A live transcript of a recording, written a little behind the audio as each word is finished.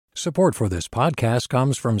Support for this podcast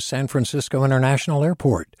comes from San Francisco International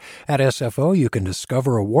Airport. At SFO, you can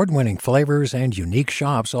discover award-winning flavors and unique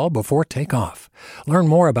shops all before takeoff. Learn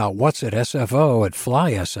more about what's at SFO at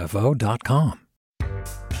flysfo.com.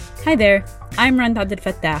 Hi there, I'm Randa Abdel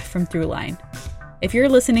Fattah from Throughline. If you're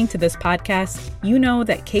listening to this podcast, you know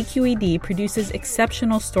that KQED produces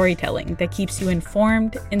exceptional storytelling that keeps you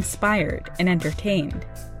informed, inspired, and entertained.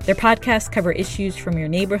 Their podcasts cover issues from your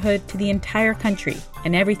neighborhood to the entire country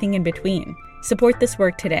and everything in between. Support this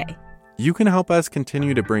work today. You can help us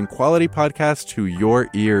continue to bring quality podcasts to your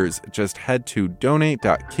ears. Just head to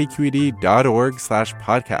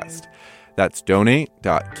donate.kqed.org/podcast. That's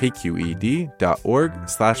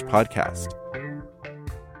donate.kqed.org/podcast.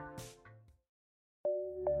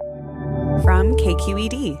 From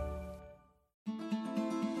KQED.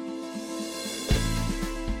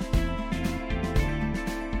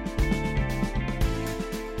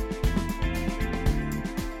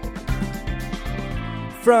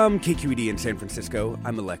 From KQED in San Francisco,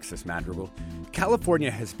 I'm Alexis Madrigal.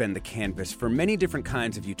 California has been the canvas for many different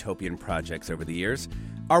kinds of utopian projects over the years.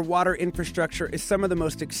 Our water infrastructure is some of the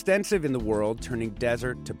most extensive in the world, turning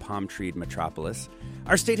desert to palm-treed metropolis.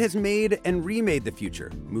 Our state has made and remade the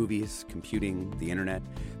future, movies, computing, the internet.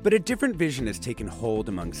 But a different vision has taken hold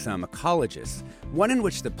among some ecologists, one in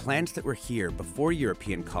which the plants that were here before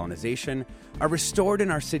European colonization are restored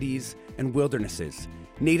in our cities and wildernesses.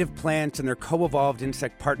 Native plants and their co-evolved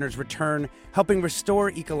insect partners return, helping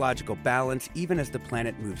restore ecological balance even as the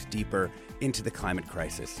planet moves deeper into the climate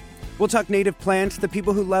crisis. We'll talk native plants, the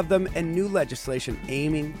people who love them, and new legislation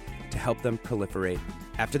aiming to help them proliferate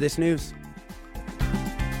after this news.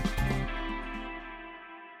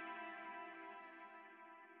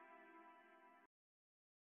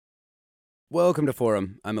 Welcome to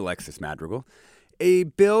Forum. I'm Alexis Madrigal. A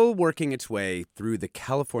bill working its way through the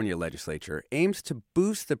California Legislature aims to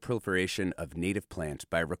boost the proliferation of native plants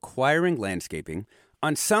by requiring landscaping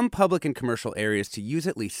on some public and commercial areas to use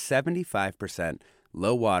at least 75%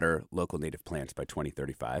 low-water local native plants by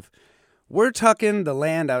 2035. We're talking the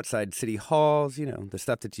land outside city halls, the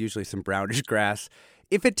stuff that's usually some brownish grass.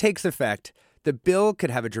 If it takes effect, the bill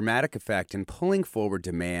could have a dramatic effect in pulling forward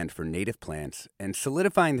demand for native plants and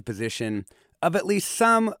solidifying the position of at least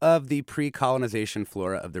some of the pre-colonization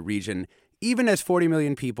flora of the region, even as 40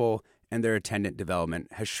 million people and their attendant development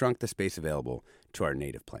has shrunk the space available to our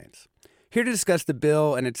native plants. Here to discuss the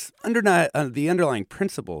bill and its the underlying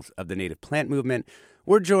principles of the native plant movement,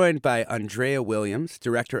 we're joined by Andrea Williams,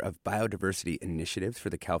 Director of Biodiversity Initiatives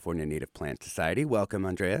for the California Native Plant Society. Welcome,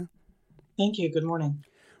 Andrea. Thank you. Good morning.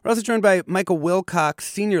 We're also joined by Michael Wilcox,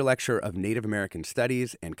 Senior Lecturer of Native American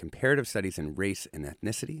Studies and Comparative Studies in Race and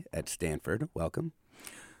Ethnicity at Stanford. Welcome.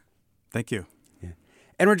 Thank you. Yeah.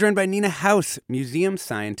 And we're joined by Nina House, Museum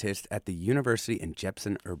Scientist at the University and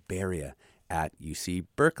Jepson Herbaria at UC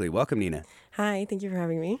Berkeley. Welcome, Nina. Hi, thank you for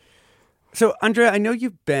having me. So, Andrea, I know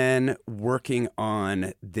you've been working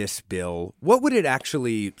on this bill. What would it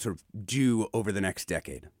actually sort of do over the next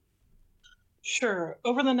decade? Sure.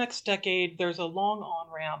 Over the next decade, there's a long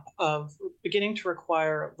on-ramp of beginning to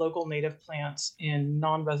require local native plants in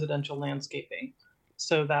non-residential landscaping.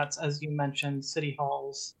 So that's, as you mentioned, city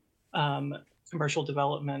halls, commercial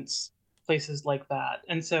developments, places like that.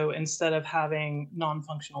 And so instead of having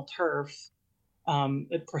non-functional turf,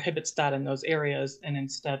 it prohibits that in those areas and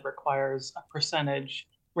instead requires a percentage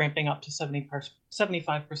ramping up to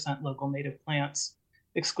 75% local native plants,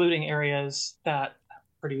 excluding areas that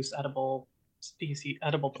produce edible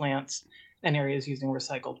plants and areas using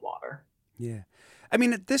recycled water. Yeah. I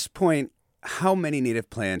mean, at this point, how many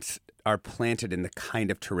native plants are planted in the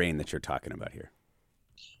kind of terrain that you're talking about here?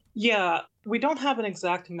 Yeah, we don't have an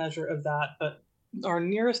exact measure of that, but our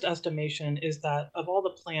nearest estimation is that of all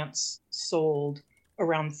the plants sold,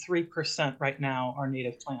 around 3% right now are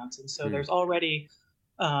native plants. And so there's already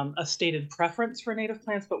a stated preference for native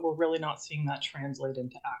plants, but we're really not seeing that translate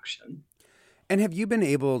into action. And have you been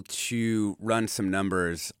able to run some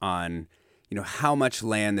numbers on, how much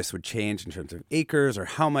land this would change in terms of acres or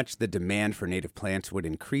how much the demand for native plants would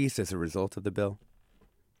increase as a result of the bill?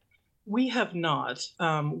 We have not.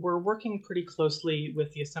 We're working pretty closely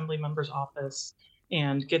with the Assembly Member's Office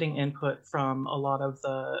and getting input from a lot of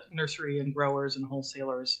the nursery and growers and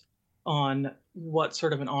wholesalers on what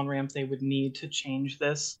sort of an on-ramp they would need to change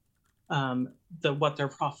this, what they're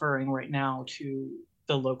proffering right now to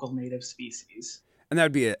the local native species. And that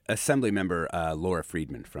would be Assembly Member Laura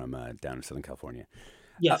Friedman from down in Southern California.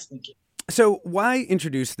 Yes, thank you. So why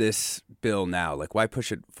introduce this bill now? Like, why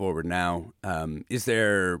push it forward now? Is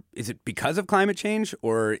it because of climate change,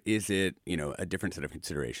 or is it, a different set of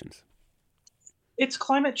considerations? It's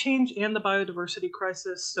climate change and the biodiversity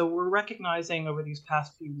crisis. So we're recognizing over these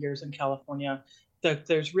past few years in California that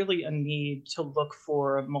there's really a need to look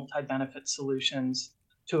for multi-benefit solutions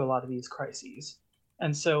to a lot of these crises.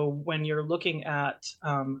 And so when you're looking at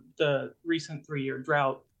the recent 3-year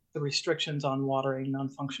drought, the restrictions on watering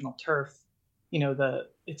non-functional turf,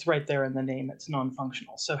 it's right there in the name, it's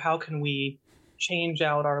non-functional. So how can we change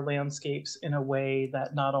out our landscapes in a way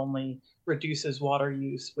that not only reduces water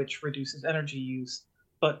use, which reduces energy use,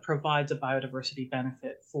 but provides a biodiversity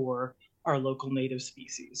benefit for our local native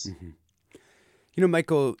species?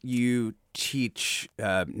 Michael, you teach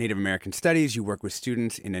Native American studies. You work with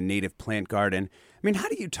students in a native plant garden. I mean, how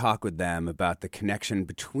do you talk with them about the connection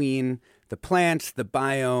between the plants, the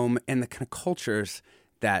biome, and the kind of cultures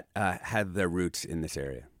that have their roots in this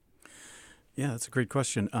area? Yeah, that's a great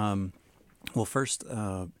question. Well, first,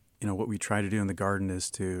 what we try to do in the garden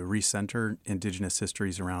is to recenter indigenous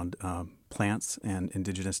histories around plants and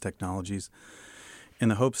indigenous technologies, in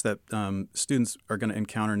the hopes that students are going to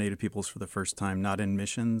encounter Native peoples for the first time, not in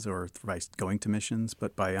missions or by going to missions,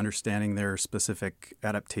 but by understanding their specific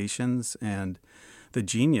adaptations and the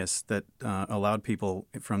genius that allowed people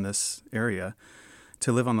from this area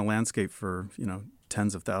to live on the landscape for,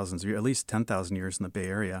 tens of thousands, at least 10,000 years in the Bay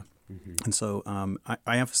Area. And so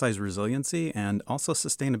I emphasize resiliency and also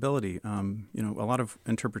sustainability. A lot of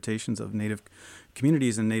interpretations of Native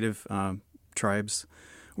communities and Native tribes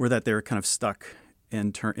were that they were kind of stuck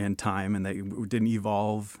in time and they didn't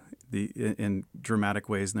evolve in dramatic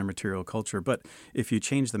ways in their material culture. But if you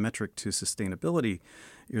change the metric to sustainability,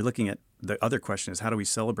 you're looking at the other question is how do we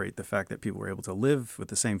celebrate the fact that people were able to live with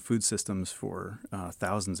the same food systems for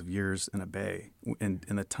thousands of years in a bay in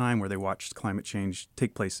the time where they watched climate change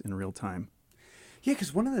take place in real time. Yeah,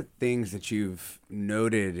 because one of the things that you've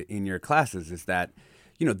noted in your classes is that,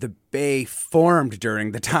 the bay formed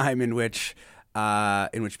during the time in which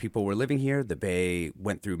people were living here. The bay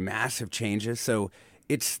went through massive changes. So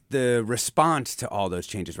it's the response to all those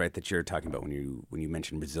changes, right, that you're talking about when you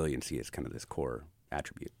mention resiliency as kind of this core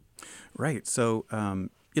attribute. Right. So,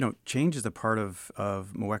 change is a part of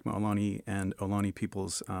Muwekma Ohlone and Ohlone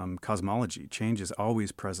people's cosmology. Change is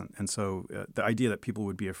always present. And so the idea that people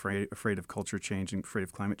would be afraid of culture change and afraid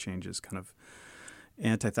of climate change is kind of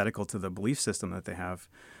antithetical to the belief system that they have.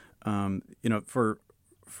 For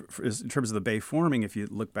in terms of the bay forming, if you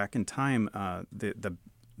look back in time,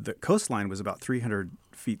 the coastline was about 300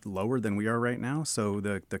 feet lower than we are right now. So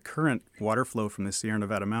the current water flow from the Sierra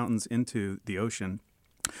Nevada mountains into the ocean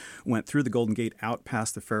went through the Golden Gate out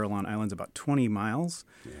past the Farallon Islands about 20 miles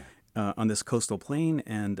on this coastal plain.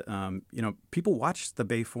 And, people watched the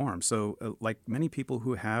bay form. So like many people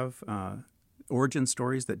who have origin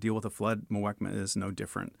stories that deal with a flood, Muwekma is no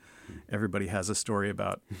different. Everybody has a story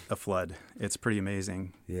about a flood. It's pretty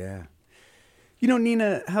amazing. Yeah.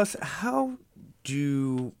 Nina, how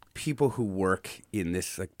do people who work in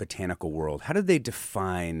this botanical world, how do they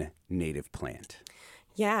define native plant?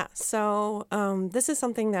 Yeah, so this is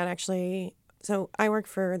something that actually, so I work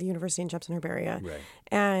for the University and Jepson Herbaria, Right.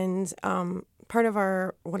 And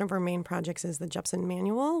one of our main projects is the Jepson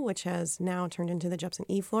Manual, which has now turned into the Jepson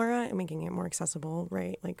eFlora and making it more accessible,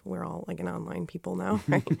 right? Like we're all an online people now,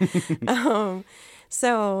 right?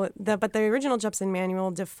 But the original Jepson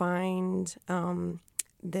Manual defined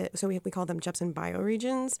so we call them Jepson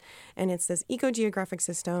bioregions, and it's this ecogeographic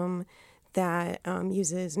system that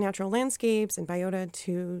uses natural landscapes and biota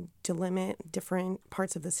to delimit different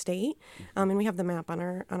parts of the state. And we have the map on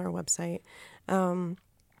our website.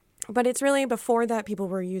 But it's really before that people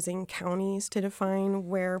were using counties to define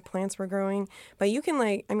where plants were growing. But you can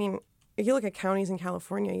if you look at counties in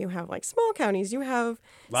California, you have small counties. You have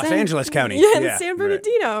Los Angeles County. Yeah, San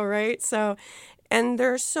Bernardino, right? So, and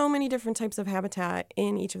there are so many different types of habitat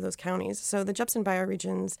in each of those counties. So the Jepson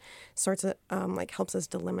bioregions sorts of helps us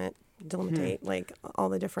delimitate all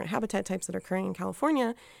the different habitat types that are occurring in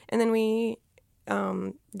California, and then we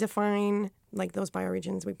define those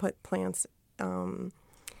bioregions. We put plants.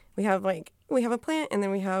 We have a plant, and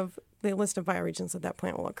then we have the list of bioregions that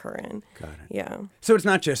plant will occur in. Got it. Yeah. So it's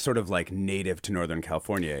not just sort of native to Northern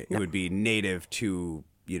California. No. It would be native to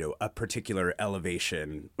a particular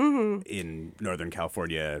elevation in Northern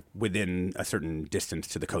California within a certain distance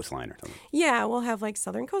to the coastline or something. Yeah, we'll have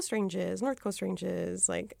southern coast ranges, north coast ranges,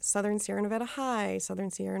 southern Sierra Nevada High,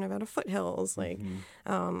 southern Sierra Nevada foothills,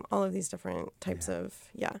 all of these different types of,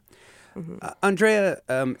 yeah. Mm-hmm. Andrea,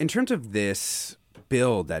 in terms of this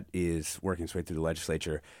bill that is working its way through the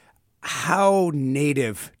legislature, how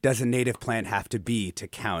native does a native plant have to be to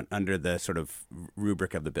count under the sort of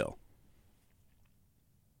rubric of the bill?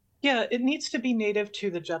 Yeah, it needs to be native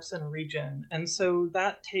to the Jepson region. And so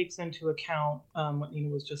that takes into account what Nina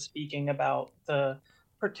was just speaking about, the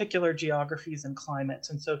particular geographies and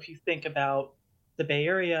climates. And so if you think about the Bay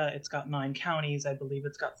Area, it's got 9 counties. I believe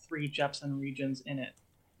it's got 3 Jepson regions in it.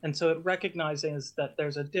 And so it recognizes that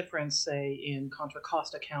there's a difference, say, in Contra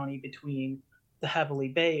Costa County between the heavily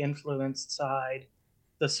Bay influenced side,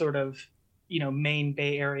 the sort of main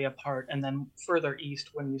Bay Area part, and then further east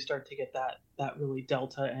when you start to get that really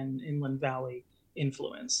Delta and Inland Valley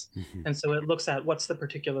influence. Mm-hmm. And so it looks at what's the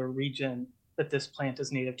particular region that this plant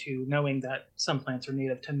is native to, knowing that some plants are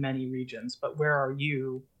native to many regions, but where are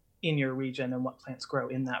you in your region and what plants grow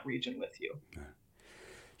in that region with you?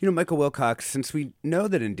 Michael Wilcox, since we know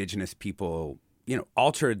that indigenous people,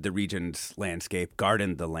 altered the region's landscape,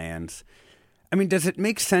 gardened the lands, does it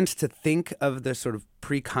make sense to think of the sort of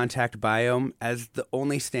pre-contact biome as the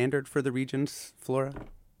only standard for the region's flora?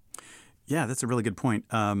 Yeah, that's a really good point.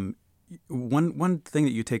 One thing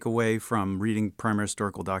that you take away from reading primary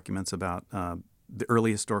historical documents about the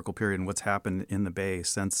early historical period and what's happened in the Bay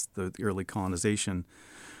since the early colonization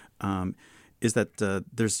is that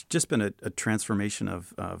there's just been a transformation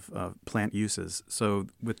of plant uses. So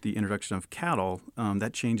with the introduction of cattle,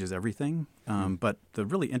 that changes everything. But the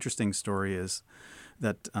really interesting story is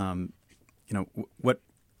that what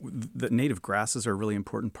the native grasses are a really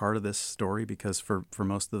important part of this story, because for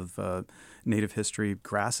most of native history,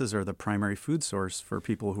 grasses are the primary food source for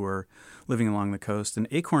people who are living along the coast. And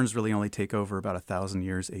acorns really only take over about 1,000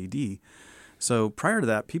 years AD. So prior to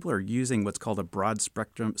that, people are using what's called a broad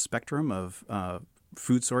spectrum of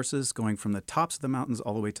food sources, going from the tops of the mountains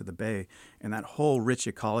all the way to the bay. And that whole rich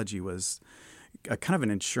ecology was a kind of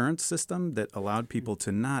an insurance system that allowed people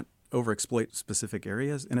to not overexploit specific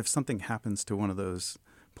areas. And if something happens to one of those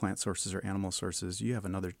plant sources or animal sources, you have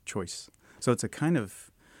another choice. So it's a kind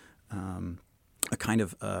of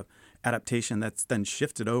adaptation that's then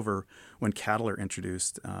shifted over when cattle are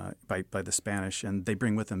introduced by the Spanish, and they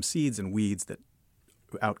bring with them seeds and weeds that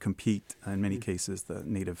outcompete, in many cases, the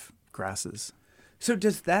native grasses. So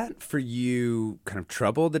does that, for you, kind of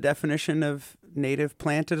trouble the definition of native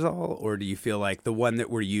plant at all, or do you feel like the one that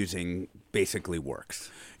we're using basically works?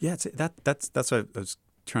 Yeah, that's what I was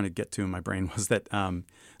trying to get to in my brain, was that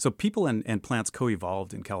so people and plants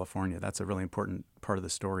co-evolved in California. That's a really important part of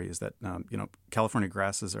the story, is that California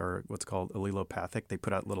grasses are what's called allelopathic. They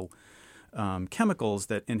put out little chemicals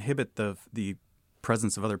that inhibit the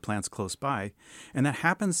presence of other plants close by, and that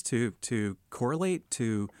happens to correlate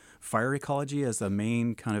to fire ecology as the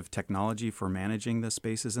main kind of technology for managing the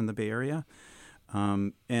spaces in the Bay Area.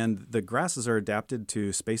 And the grasses are adapted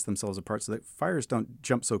to space themselves apart so that fires don't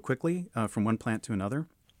jump so quickly from one plant to another.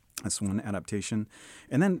 That's one adaptation.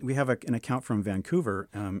 And then we have an account from Vancouver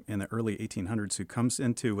in the early 1800s who comes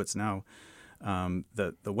into what's now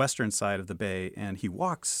the western side of the bay, and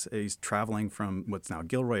he's traveling from what's now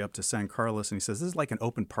Gilroy up to San Carlos, and he says, this is like an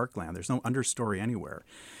open parkland. There's no understory anywhere.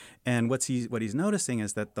 And what he's noticing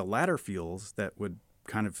is that the ladder fuels that would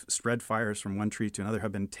kind of spread fires from one tree to another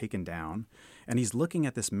have been taken down, and he's looking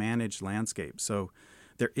at this managed landscape. So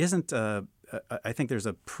there isn't I think there's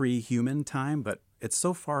a pre-human time, but it's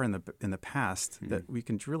so far in the past that we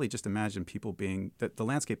can really just imagine the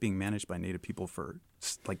landscape being managed by native people for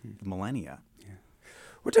like millennia. Yeah.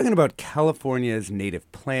 We're talking about California's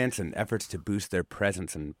native plants and efforts to boost their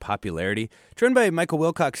presence and popularity. Joined by Michael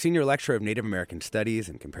Wilcox, Senior Lecturer of Native American Studies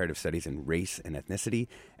and Comparative Studies in Race and Ethnicity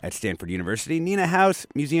at Stanford University. Nina House,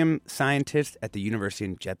 Museum Scientist at the University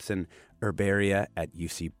and Jepson Herbaria at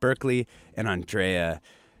UC Berkeley. And Andrea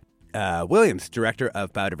Williams, Director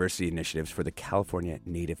of Biodiversity Initiatives for the California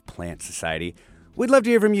Native Plant Society. We'd love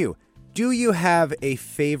to hear from you. Do you have a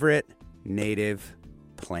favorite native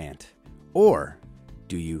plant? Or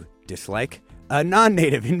do you dislike a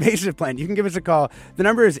non-native invasive plant? You can give us a call. The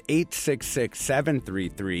number is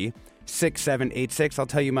 866-733-6786. I'll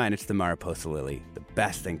tell you mine. It's the Mariposa lily, the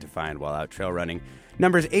best thing to find while out trail running.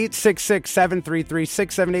 Number is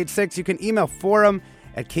 866-733-6786. You can email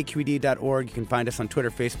forum@kqed.org. You can find us on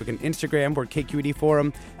Twitter, Facebook, and Instagram. We're KQED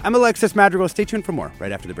Forum. I'm Alexis Madrigal. Stay tuned for more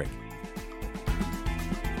right after the break.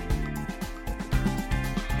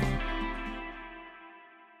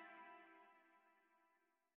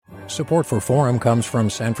 Support for Forum comes from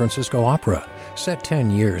San Francisco Opera. Set 10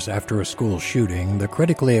 years after a school shooting, the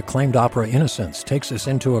critically acclaimed opera Innocence takes us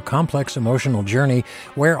into a complex emotional journey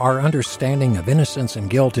where our understanding of innocence and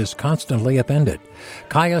guilt is constantly upended.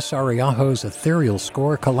 Kaya Sariaho's ethereal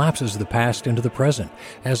score collapses the past into the present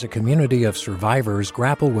as a community of survivors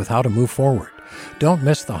grapple with how to move forward. Don't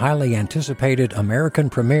miss the highly anticipated American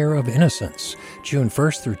premiere of Innocence, June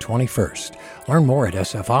 1st through 21st. Learn more at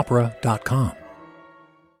sfopera.com.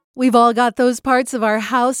 We've all got those parts of our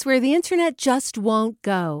house where the internet just won't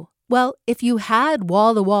go. Well, if you had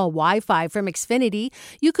wall-to-wall Wi-Fi from Xfinity,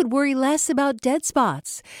 you could worry less about dead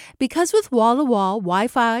spots. Because with wall-to-wall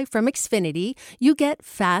Wi-Fi from Xfinity, you get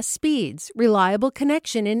fast speeds, reliable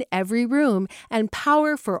connection in every room, and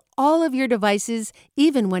power for all of your devices,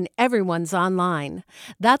 even when everyone's online.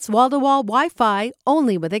 That's wall-to-wall Wi-Fi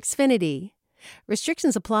only with Xfinity.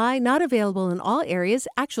 Restrictions apply, not available in all areas.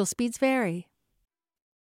 Actual speeds vary.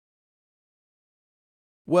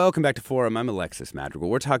 Welcome back to Forum. I'm Alexis Madrigal.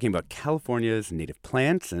 We're talking about California's native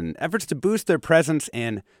plants and efforts to boost their presence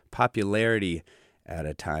and popularity at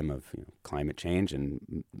a time of climate change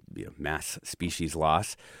and mass species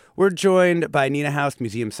loss. We're joined by Nina House,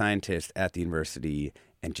 museum scientist at the University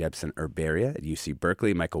and Jepson Herbaria at UC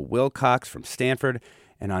Berkeley, Michael Wilcox from Stanford,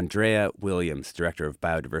 and Andrea Williams, Director of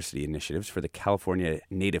Biodiversity Initiatives for the California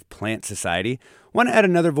Native Plant Society. Want to add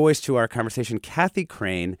another voice to our conversation. Kathy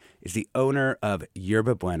Crane is the owner of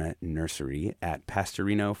Yerba Buena Nursery at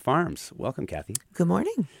Pastorino Farms. Welcome, Kathy. Good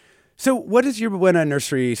morning. So what does Yerba Buena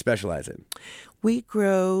Nursery specialize in? We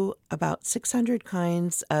grow about 600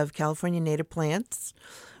 kinds of California native plants,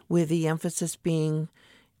 with the emphasis being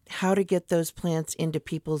how to get those plants into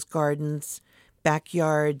people's gardens,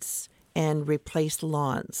 backyards, and replace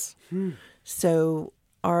lawns. So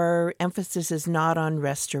our emphasis is not on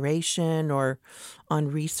restoration or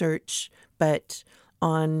on research, but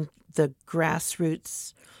on the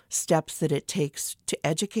grassroots steps that it takes to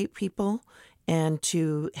educate people and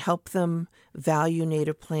to help them value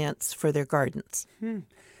native plants for their gardens.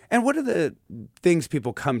 And what are the things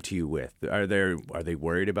people come to you with? Are they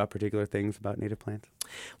worried about particular things about native plants?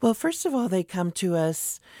 Well, first of all, they come to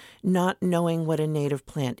us not knowing what a native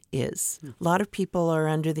plant is. A lot of people are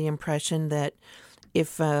under the impression that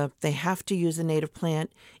if they have to use a native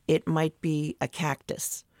plant, it might be a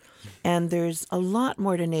cactus. And there's a lot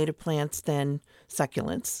more to native plants than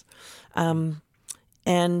succulents.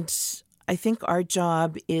 And I think our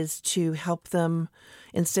job is to help them,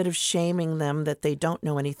 instead of shaming them that they don't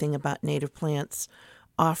know anything about native plants,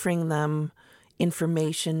 offering them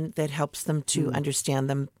information that helps them to understand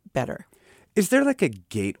them better. Is there like a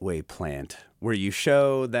gateway plant where you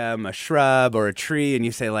show them a shrub or a tree and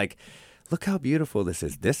you say, like, look how beautiful this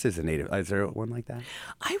is. This is a native. Is there one like that?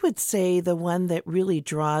 I would say the one that really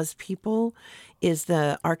draws people is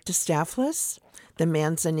the Arctostaphylus, the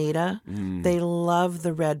manzanita. They love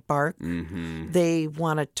the red bark. They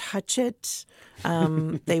want to touch it.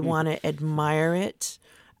 They want to admire it.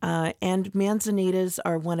 And manzanitas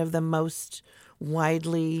are one of the most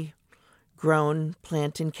widely grown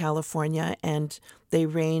plant in California, and they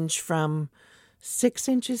range from 6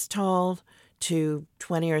 inches tall to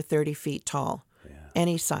 20 or 30 feet tall,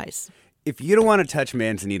 any size. If you don't want to touch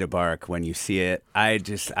manzanita bark when you see it, I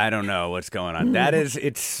don't know what's going on.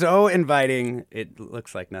 It's so inviting. It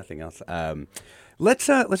looks like nothing else.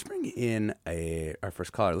 Let's bring in our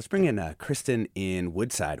first caller. Let's bring in Kristen in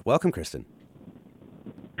Woodside. Welcome, Kristen.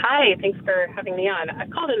 Hi, thanks for having me on. I've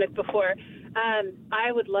called in it before.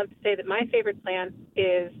 I would love to say that my favorite plant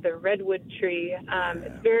is the redwood tree.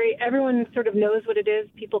 Everyone sort of knows what it is.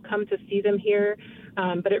 People come to see them here,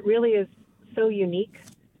 but it really is so unique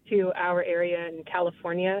to our area in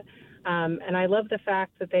California. And I love the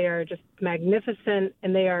fact that they are just magnificent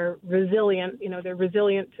and they are resilient. They're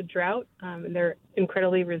resilient to drought and they're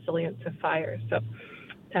incredibly resilient to fire. So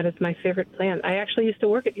that is my favorite plant. I actually used to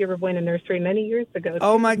work at Yerba Buena Nursery many years ago.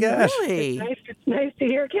 Oh, my gosh. Really? It's nice to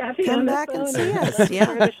hear Kathy Come on the back phone. and see us.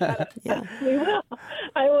 Yeah. Yeah. We will.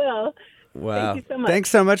 I will. Wow. Thank you so much. Thanks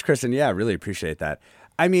so much, Kristen. Yeah, really appreciate that.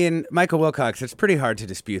 I mean, Michael Wilcox, it's pretty hard to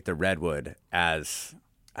dispute the redwood as,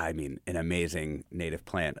 an amazing native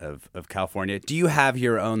plant of California. Do you have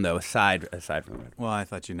your own, though, aside from it? Well, I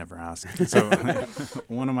thought you'd never ask. So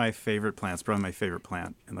one of my favorite plants, probably my favorite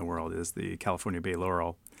plant in the world, is the California Bay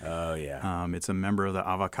Laurel. Oh, yeah. It's a member of the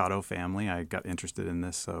avocado family. I got interested in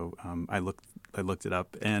this, so I looked it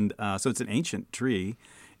up. And so it's an ancient tree.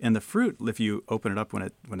 And the fruit, if you open it up when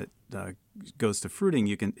it goes to fruiting,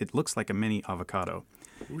 it looks like a mini avocado.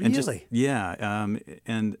 Really?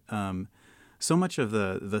 So much of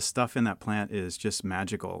the stuff in that plant is just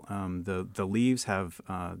magical. The leaves have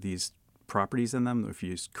these properties in them. If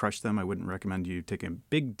you crush them, I wouldn't recommend you take a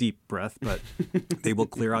big, deep breath, but they will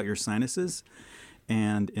clear out your sinuses.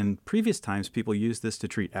 And in previous times, people used this to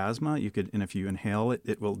treat asthma. And if you inhale it,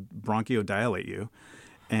 it will bronchodilate you.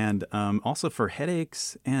 And also for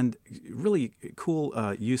headaches and really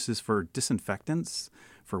cool uses for disinfectants,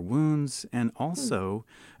 for wounds, and also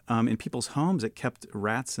in people's homes, it kept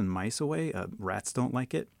rats and mice away. Rats don't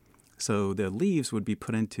like it. So the leaves would be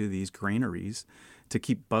put into these granaries to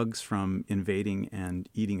keep bugs from invading and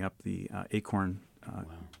eating up the acorn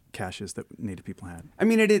caches that Native people had. I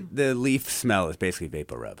mean, the leaf smell is basically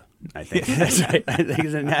vapor rub. I think that's right. I think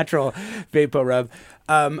it's a natural vapor rub.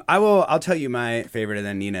 I'll tell you my favorite, and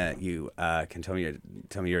then Nina, you can tell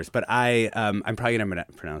me yours. But I'm probably going to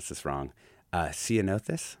pronounce this wrong.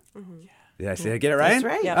 Ceanothus. Mm-hmm. Did I get it right? That's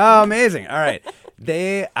right. Yep. Oh, amazing! All right,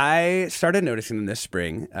 I started noticing them this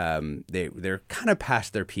spring. They're kind of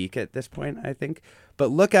past their peak at this point, I think. But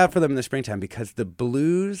look out for them in the springtime because the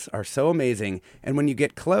blues are so amazing, and when you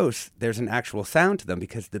get close, there's an actual sound to them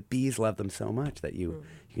because the bees love them so much that you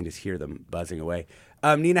can just hear them buzzing away.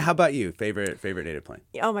 Nina, how about you? Favorite native plant?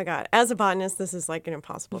 Oh my God! As a botanist, this is like an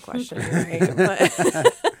impossible question, right?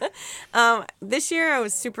 But this year, I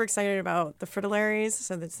was super excited about the fritillaries.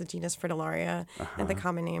 So that's the genus Fritillaria, and the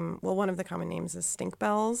common name. Well, one of the common names is stink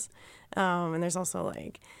bells, and there's also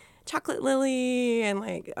like chocolate lily, and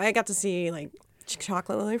like I got to see like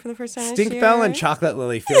chocolate lily for the first time. Stink bell and chocolate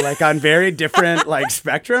lily feel like on very different like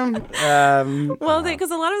spectrum. Well,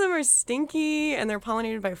 because a lot of them are stinky and they're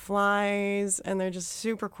pollinated by flies and they're just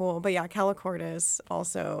super cool. But yeah, Calicortis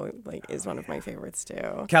also like is one of my favorites too.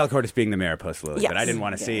 Calicortis being the Mariposa lily, Yes. but I didn't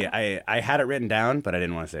want to see. I had it written down, but I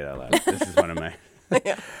didn't want to say it out loud. This is one of my.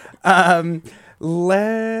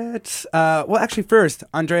 Well, actually, first,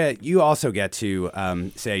 Andrea, you also get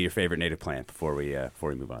to say your favorite native plant before we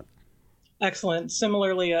move on. Excellent.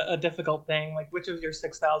 Similarly, a difficult thing, like which of your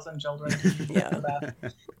 6,000 children can you think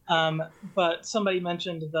about? But somebody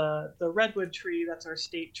mentioned the redwood tree. That's our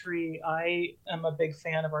state tree. I am a big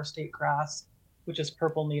fan of our state grass, which is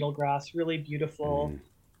purple needle grass. Really beautiful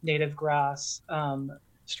native grass,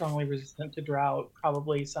 strongly resistant to drought.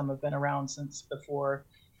 Probably some have been around since before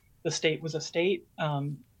the state was a state.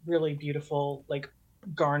 Really beautiful, like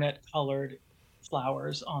garnet colored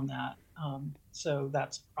flowers on that. So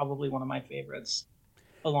that's probably one of my favorites,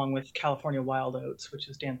 along with California wild oats, which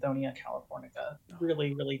is Xanthonia californica.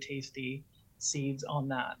 Really, really tasty seeds on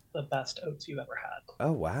that. The best oats you've ever had.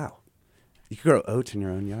 Oh, wow. You could grow oats in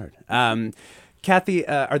your own yard. Kathy,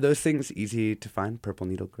 are those things easy to find, purple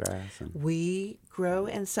needlegrass? We grow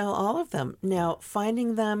and sell all of them. Now,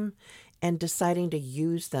 finding them and deciding to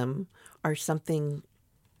use them are something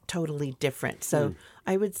totally different. So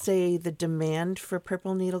I would say the demand for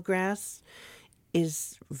purple needlegrass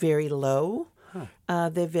is very low.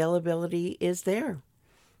 The availability is there.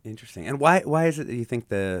 Interesting. And why is it that you think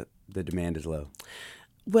the demand is low?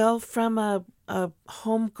 Well, from a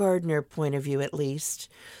home gardener point of view, at least,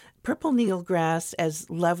 purple needlegrass, as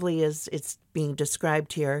lovely as it's being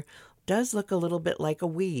described here, does look a little bit like a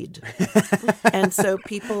weed. And so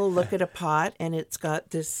people look at a pot and it's got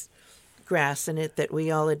this grass in it that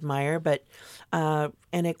we all admire, but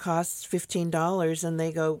and it costs $15, and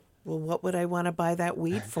they go, well, what would I want to buy that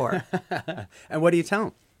weed for? And what do you tell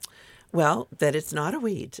them? Well, that it's not a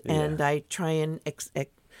weed, and I try and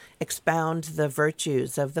expound the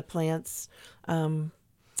virtues of the plants and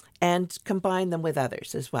combine them with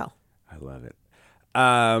others as well. I love it.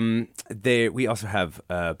 We also have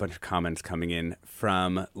a bunch of comments coming in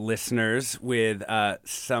from listeners with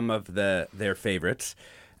some of their favorites.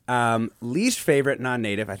 Least favorite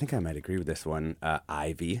non-native, I think I might agree with this one,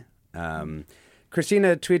 ivy.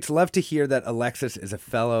 Christina tweets, love to hear that Alexis is a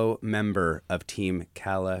fellow member of Team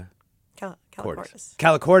Calicortis.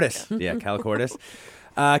 Yeah, Calicortis.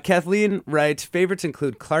 Kathleen writes, favorites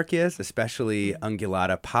include Clarkias, especially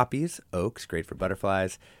ungulata poppies, oaks, great for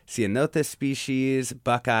butterflies, Ceanothus species,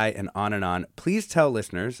 buckeye, and on. Please tell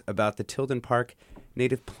listeners about the Tilden Park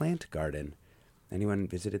Native Plant Garden. Anyone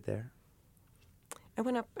visited there? I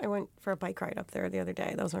went for a bike ride up there the other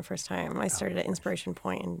day. That was my first time. I started at Inspiration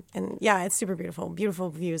Point, and yeah, it's super beautiful. Beautiful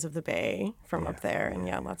views of the bay from up there, and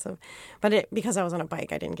lots of. But because I was on a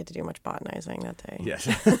bike, I didn't get to do much botanizing that day. Yes,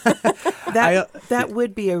 that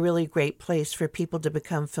would be a really great place for people to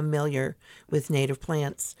become familiar with native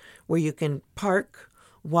plants, where you can park,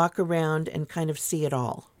 walk around, and kind of see it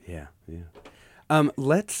all. Yeah.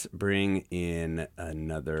 Let's bring in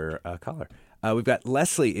another caller. We've got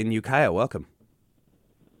Leslie in Ukiah. Welcome.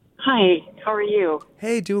 Hi, how are you?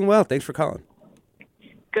 Hey, doing well. Thanks for calling.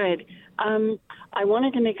 Good. I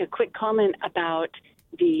wanted to make a quick comment about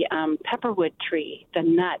the pepperwood tree, the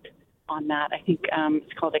nut on that. I think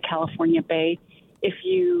it's called a California Bay. If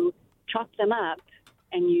you chop them up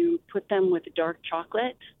and you put them with dark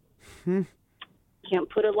chocolate, can't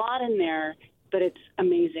put a lot in there, but it's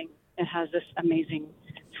amazing. It has this amazing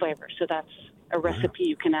flavor. So that's a recipe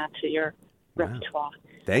you can add to your repertoire.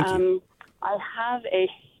 Thank you.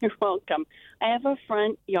 You're welcome. I have a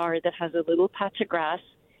front yard that has a little patch of grass.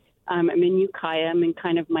 I'm in Ukiah. I'm in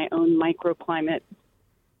kind of my own microclimate.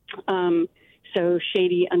 So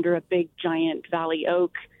shady under a big, giant valley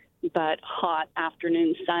oak, but hot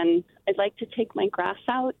afternoon sun. I'd like to take my grass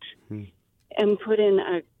out and put in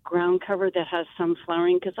a ground cover that has some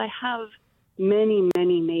flowering, because I have many,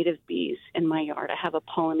 many native bees in my yard. I have a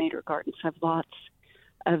pollinator garden, so I have lots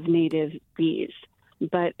of native bees.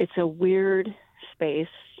 But it's a weird space.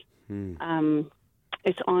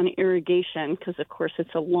 It's on irrigation because, of course,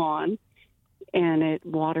 it's a lawn, and it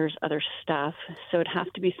waters other stuff. So it'd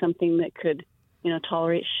have to be something that could,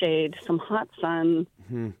 tolerate shade, some hot sun,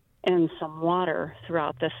 and some water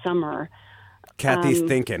throughout the summer. Kathy's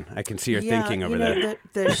thinking. I can see her thinking over there.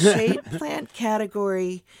 The shade plant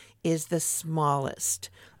category is the smallest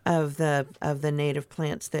of the native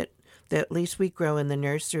plants that at least we grow in the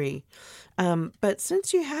nursery. But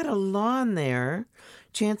since you had a lawn there,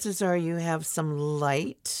 chances are you have some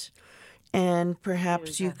light, and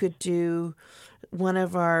perhaps you could do one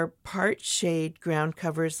of our part shade ground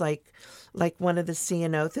covers, like one of the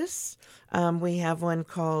ceanothus. We have one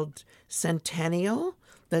called Centennial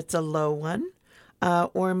that's a low one,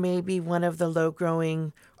 or maybe one of the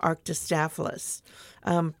low-growing Arctostaphylos,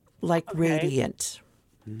 like Radiant.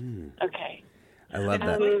 Okay. I love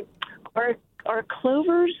that. Are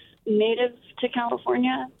clovers native to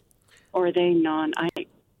California, or are they non?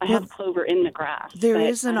 I have clover in the grass. There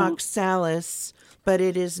is an oxalis, but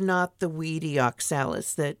it is not the weedy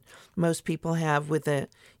oxalis that most people have with the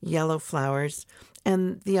yellow flowers.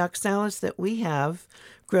 And the oxalis that we have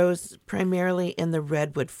grows primarily in the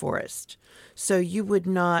redwood forest. So you would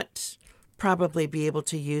not probably be able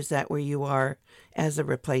to use that where you are as a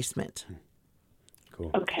replacement.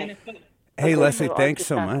 Cool. Okay. Hey, Leslie, thanks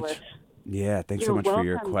so much. Yeah, thanks so much for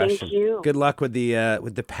your question. Thank you. Good luck with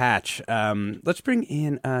the patch. Let's bring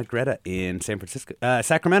in Greta in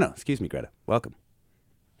Sacramento. Excuse me, Greta. Welcome.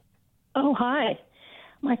 Oh, hi.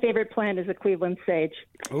 My favorite plant is a Cleveland sage.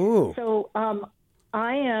 Ooh. So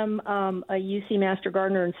I am a UC Master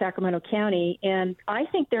Gardener in Sacramento County, and I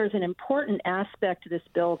think there's an important aspect to this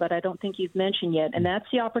bill that I don't think you've mentioned yet, and that's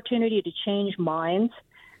the opportunity to change minds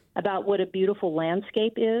about what a beautiful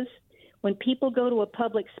landscape is. When people go to a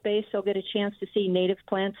public space, they'll get a chance to see native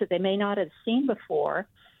plants that they may not have seen before,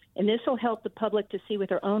 and this will help the public to see with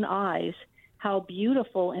their own eyes how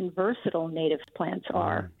beautiful and versatile native plants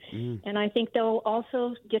are. And I think they'll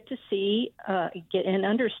also get to see get and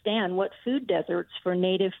understand what food deserts for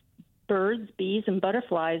native birds, bees, and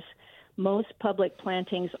butterflies most public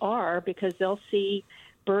plantings are, because they'll see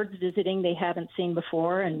birds visiting they haven't seen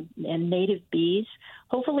before, and native bees.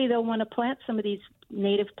 Hopefully they'll want to plant some of these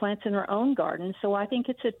native plants in their own garden. So I think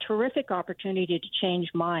it's a terrific opportunity to change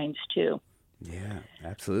minds, too. Yeah,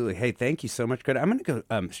 absolutely. Hey, thank you so much, Greta. I'm going to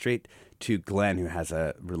go straight to Glenn, who has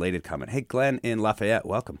a related comment. Hey, Glenn in Lafayette,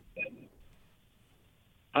 welcome.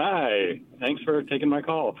 Hi, thanks for taking my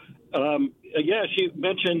call. She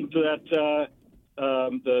mentioned that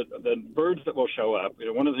the birds that will show up,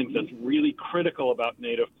 one of the things that's really critical about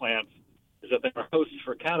native plants is that they are hosts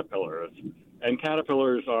for caterpillars, and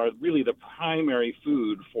caterpillars are really the primary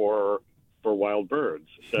food for wild birds.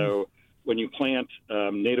 So when you plant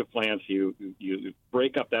native plants, you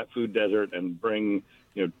break up that food desert and bring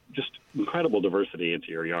just incredible diversity into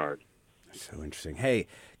your yard. So interesting. Hey,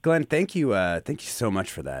 Glenn, thank you so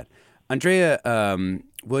much for that. Andrea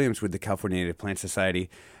Williams with the California Native Plant Society.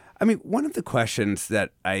 I mean, one of the questions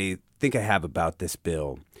that I think I have about this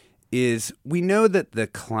bill is we know that the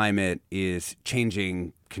climate is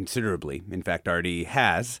changing considerably. In fact, already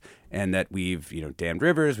has, and that we've, dammed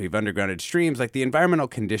rivers, we've undergrounded streams. Like the environmental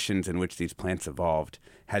conditions in which these plants evolved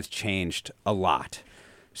has changed a lot.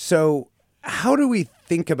 So how do we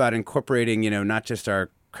think about incorporating, not just our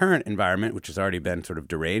current environment, which has already been sort of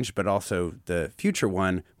deranged, but also the future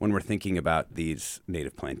one when we're thinking about these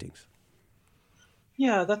native plantings?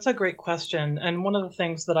 Yeah, that's a great question. And one of the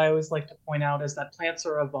things that I always like to point out is that plants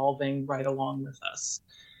are evolving right along with us.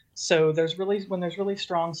 So when there's really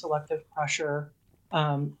strong selective pressure,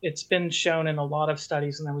 it's been shown in a lot of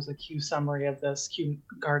studies, and there was a Kew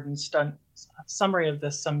Garden summary of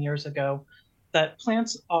this some years ago, that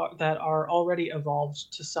plants that are already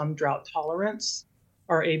evolved to some drought tolerance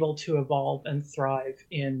are able to evolve and thrive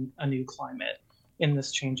in a new climate, in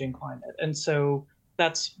this changing climate. And so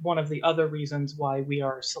that's one of the other reasons why we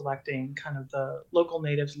are selecting kind of the local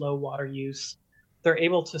natives, low water use. They're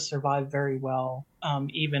able to survive very well,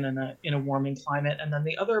 even in a warming climate. And then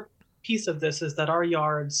the other piece of this is that our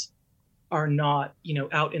yards are not,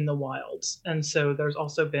 out in the wilds. And so there's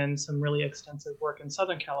also been some really extensive work in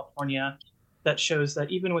Southern California that shows that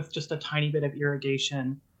even with just a tiny bit of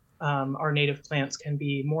irrigation, our native plants can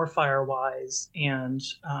be more fire-wise and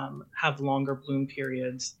have longer bloom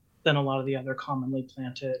periods than a lot of the other commonly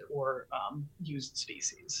planted or used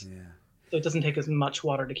species. Yeah. So it doesn't take as much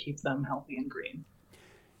water to keep them healthy and green.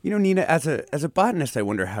 You know, Nina, as a botanist, I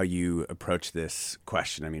wonder how you approach this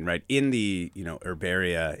question. I mean, right, in the,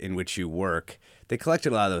 herbaria in which you work, they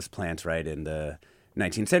collected a lot of those plants, right, in the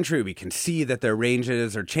 19th century. We can see that their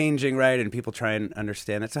ranges are changing, right, and people try and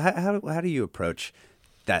understand that. So how do you approach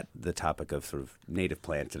the topic of sort of native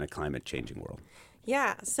plants in a climate-changing world?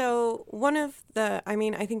 Yeah, so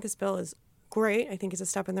I think this bill is great. I think it's a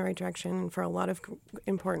step in the right direction for a lot of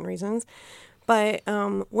important reasons. But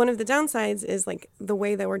one of the downsides is like the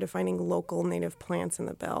way that we're defining local native plants in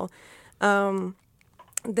the bill. The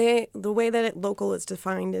way that local is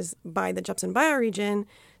defined is by the Jepson bioregion.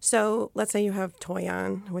 So let's say you have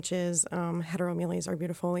Toyon, which is Heteromeles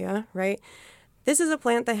arbustifolia, right? This is a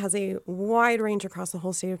plant that has a wide range across the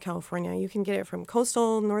whole state of California. You can get it from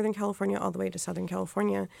coastal Northern California all the way to Southern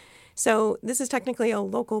California. So this is technically a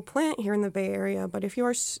local plant here in the Bay Area, but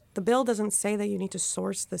the bill doesn't say that you need to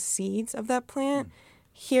source the seeds of that plant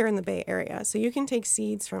here in the Bay Area. So you can take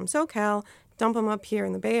seeds from SoCal, dump them up here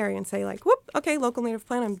in the Bay Area and say like, whoop, okay, local native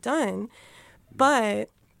plant, I'm done. But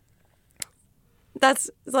that's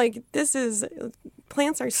like,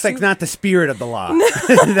 plants are... It's like not the spirit of the law.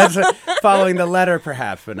 That's following the letter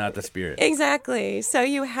perhaps, but not the spirit. Exactly. So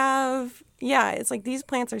you have... Yeah, it's like these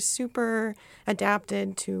plants are super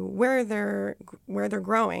adapted to where they're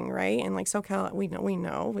growing, right? And like SoCal, we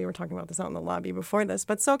know we were talking about this out in the lobby before this,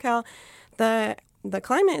 but SoCal, the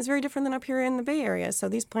climate is very different than up here in the Bay Area. So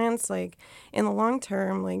these plants, like in the long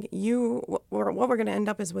term, like what we're going to end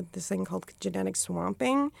up is with this thing called genetic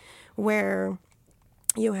swamping, where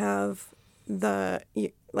you have the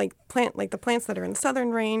plants that are in the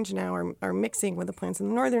southern range now are mixing with the plants in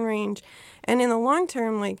the northern range, and in the long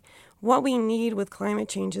term, like what we need with climate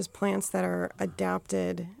change is plants that are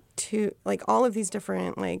adapted to, like, all of these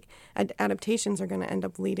different, like, adaptations are going to end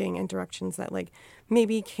up leading in directions that, like,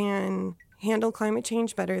 maybe can handle climate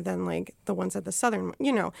change better than, like, the ones at the southern,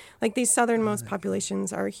 like, these southernmost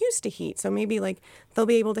populations are used to heat. So maybe, like, they'll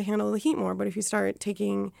be able to handle the heat more. But if you start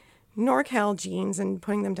taking NorCal genes and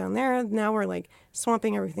putting them down there, now we're, like,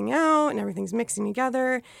 swamping everything out and everything's mixing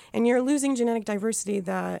together. And you're losing genetic diversity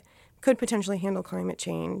that could potentially handle climate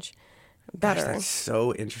change better. Gosh, that's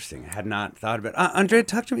so interesting. I had not thought about it. Andrea,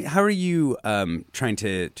 talk to me. How are you trying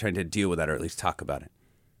to deal with that, or at least talk about it?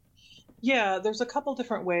 Yeah, there's a couple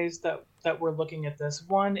different ways that we're looking at this.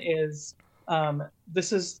 One is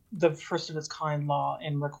this is the first of its kind law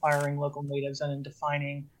in requiring local natives and in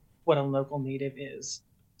defining what a local native is.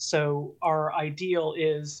 So our ideal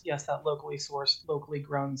is, yes, that locally sourced, locally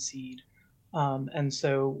grown seed. And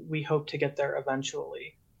so we hope to get there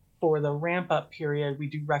eventually. For the ramp-up period, we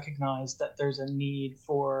do recognize that there's a need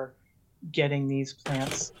for getting these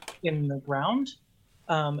plants in the ground.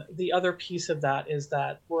 The other piece of that is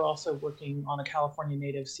that we're also working on a California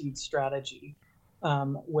native seed strategy,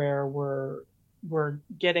 where we're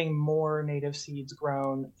getting more native seeds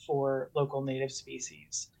grown for local native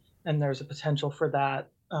species. And there's a potential for that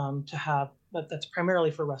to have, but that's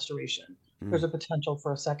primarily for restoration. There's a potential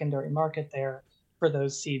for a secondary market there for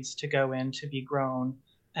those seeds to go in to be grown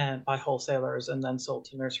and by wholesalers and then sold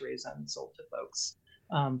to nurseries and sold to folks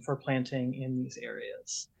for planting in these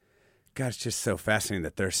areas. God, it's just so fascinating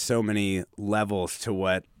that there's so many levels to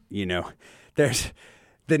what, there's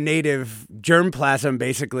the native germplasm,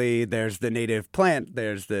 basically, there's the native plant,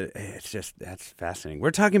 that's fascinating.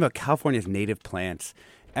 We're talking about California's native plants,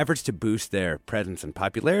 efforts to boost their presence and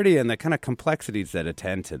popularity, and the kind of complexities that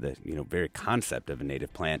attend to the very concept of a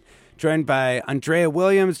native plant. Joined by Andrea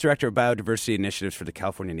Williams, Director of Biodiversity Initiatives for the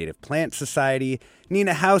California Native Plant Society,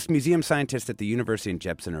 Nina House, Museum Scientist at the University and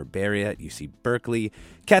Jepson Herbaria at UC Berkeley,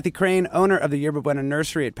 Kathy Crane, owner of the Yerba Buena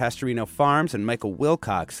Nursery at Pastorino Farms, and Michael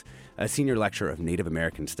Wilcox, a Senior Lecturer of Native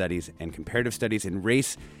American Studies and Comparative Studies in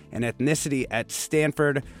Race and Ethnicity at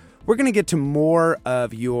Stanford. We're going to get to more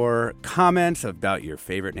of your comments about your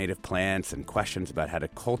favorite native plants and questions about how to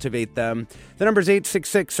cultivate them. The number is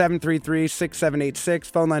 866-733-6786.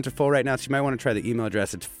 Phone lines are full right now, so you might want to try the email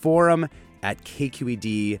address. It's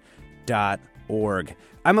forum@kqed.org.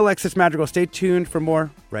 I'm Alexis Madrigal. Stay tuned for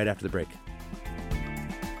more right after the break.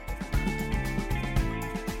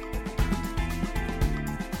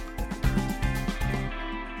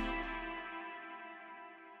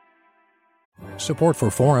 Support for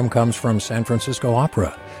Forum comes from San Francisco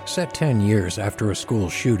Opera. Set 10 years after a school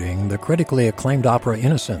shooting, the critically acclaimed opera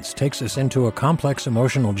Innocence takes us into a complex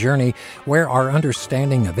emotional journey where our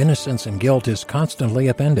understanding of innocence and guilt is constantly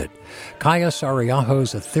upended. Kaya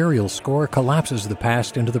Sariaho's ethereal score collapses the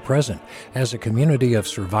past into the present as a community of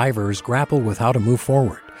survivors grapple with how to move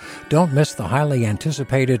forward. Don't miss the highly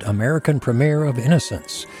anticipated American premiere of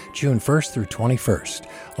Innocence, June 1st through 21st.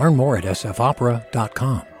 Learn more at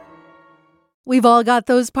sfopera.com. We've all got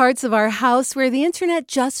those parts of our house where the internet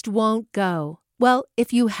just won't go. Well,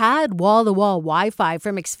 if you had wall-to-wall Wi-Fi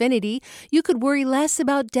from Xfinity, you could worry less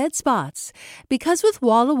about dead spots. Because with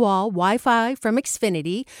wall-to-wall Wi-Fi from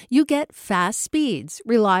Xfinity, you get fast speeds,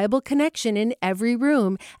 reliable connection in every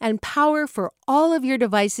room, and power for all of your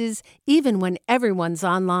devices, even when everyone's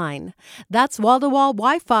online. That's wall-to-wall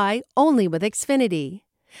Wi-Fi only with Xfinity.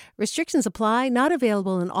 Restrictions apply, not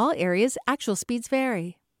available in all areas. Actual speeds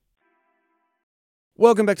vary.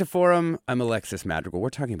 Welcome back to Forum. I'm Alexis Madrigal. We're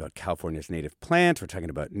talking about California's native plants. We're talking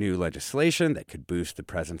about new legislation that could boost the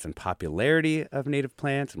presence and popularity of native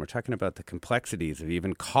plants. And we're talking about the complexities of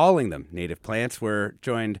even calling them native plants. We're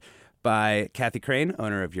joined by Kathy Crane,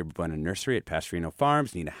 owner of Yerba Buena Nursery at Pastorino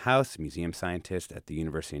Farms, Nina House, museum scientist at the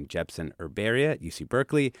University and Jepson Herbaria at UC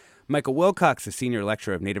Berkeley, Michael Wilcox, a senior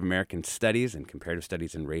lecturer of Native American Studies and Comparative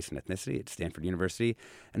Studies in Race and Ethnicity at Stanford University,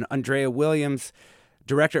 and Andrea Williams,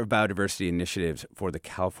 Director of Biodiversity Initiatives for the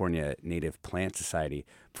California Native Plant Society.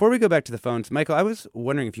 Before we go back to the phones, Michael, I was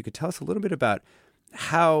wondering if you could tell us a little bit about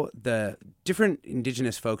how the different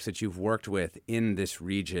indigenous folks that you've worked with in this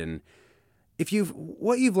region,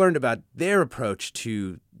 what you've learned about their approach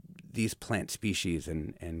to these plant species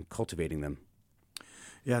and cultivating them.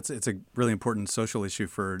 Yeah, it's a really important social issue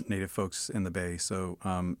for Native folks in the Bay. So,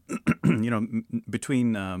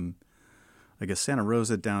 between I guess Santa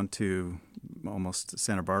Rosa down to almost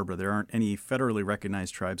Santa Barbara, there aren't any federally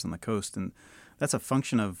recognized tribes on the coast, and that's a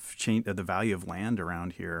function of the value of land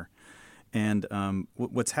around here. And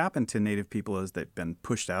what's happened to Native people is they've been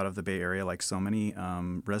pushed out of the Bay Area, like so many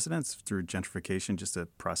residents, through gentrification, just a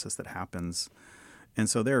process that happens. And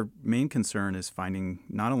so their main concern is finding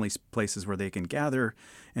not only places where they can gather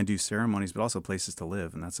and do ceremonies, but also places to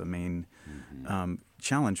live, and that's a main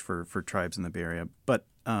challenge for tribes in the Bay Area. But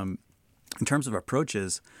in terms of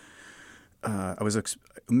approaches, I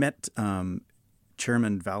met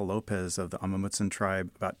Chairman Val Lopez of the Amamutsan tribe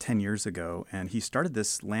about 10 years ago, and he started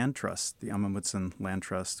this land trust, the Amamutsan Land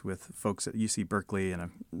Trust, with folks at UC Berkeley and a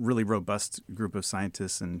really robust group of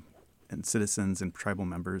scientists and citizens and tribal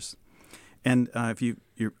members. And I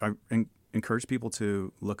encourage people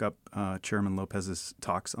to look up Chairman Lopez's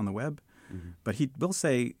talks on the web, but he will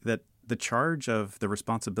say that the charge of the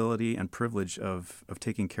responsibility and privilege of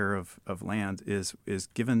taking care of land is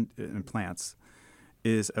given in plants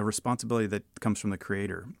is a responsibility that comes from the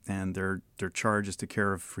Creator, and their charge is to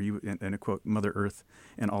care for you, and I quote, Mother Earth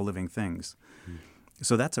and all living things.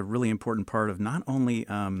 So that's a really important part of not only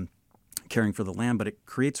caring for the land, but it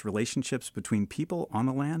creates relationships between people on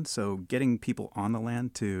the land. So getting people on the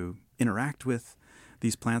land to interact with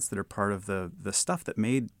these plants that are part of the stuff that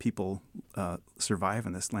made people survive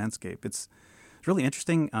in this landscape. It's really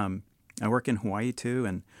interesting. I work in Hawaii too,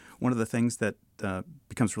 and one of the things that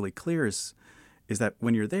becomes really clear is that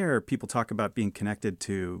when you're there, people talk about being connected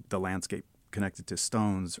to the landscape, connected to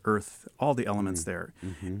stones, earth, all the elements there.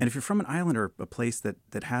 And if you're from an island or a place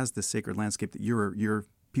that has this sacred landscape that your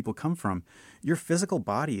people come from, your physical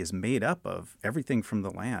body is made up of everything from the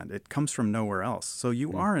land. It comes from nowhere else. So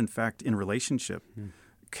you are, in fact, in relationship,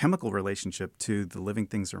 chemical relationship to the living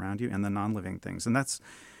things around you and the non-living things. And that's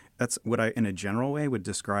what I, in a general way, would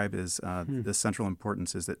describe as the central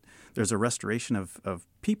importance, is that there's a restoration of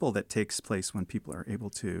people that takes place when people are able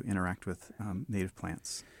to interact with native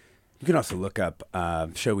plants. You can also look up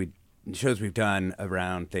shows we've done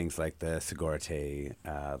around things like the Segorite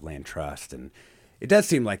Land Trust, and it does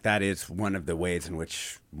seem like that is one of the ways in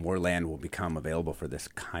which more land will become available for this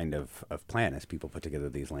kind of plant as people put together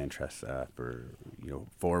these land trusts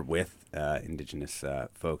with indigenous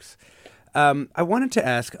folks. I wanted to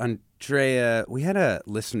ask Andrea, we had a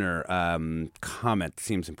listener comment that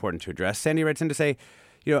seems important to address. Sandy writes in to say,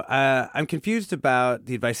 I'm confused about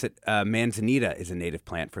the advice that manzanita is a native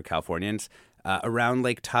plant for Californians. Around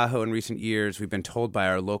Lake Tahoe in recent years, we've been told by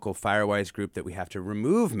our local Firewise group that we have to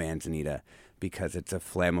remove manzanita because it's a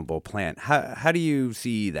flammable plant. How do you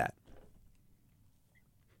see that?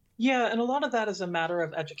 Yeah, and a lot of that is a matter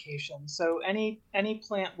of education. So any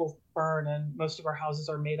plant will burn, and most of our houses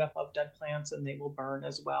are made up of dead plants, and they will burn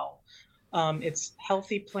as well. It's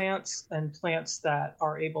healthy plants and plants that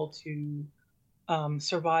are able to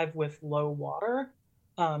survive with low water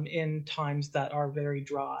in times that are very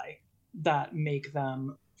dry that make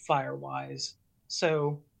them fire-wise.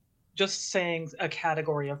 So just saying a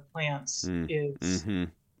category of plants is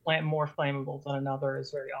more flammable than another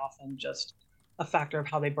is very often just a factor of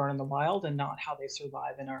how they burn in the wild and not how they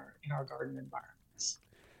survive in our garden environments.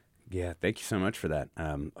 Yeah, thank you so much for that.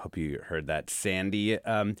 Hope you heard that, Sandy.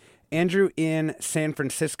 Andrew in San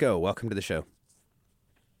Francisco, welcome to the show.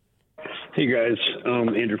 Hey guys,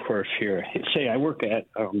 Andrew Korf here. Say, I work at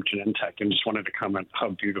Genentech and just wanted to comment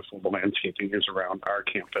how beautiful the landscaping is around our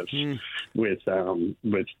campus with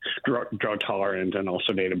drought tolerant and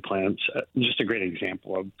also native plants. Just a great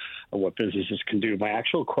example of what businesses can do. My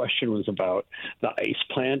actual question was about the ice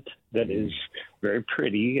plant that is very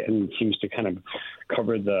pretty and seems to kind of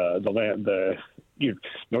cover the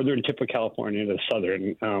northern tip of California to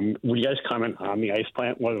southern. Would you guys comment on the ice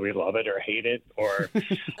plant, whether we love it or hate it, or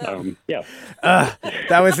yeah?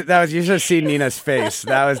 That was you should have seen Nina's face.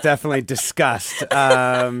 That was definitely disgust.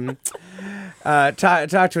 Talk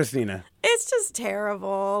to us, Nina. It's just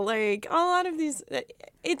terrible. Like a lot of these,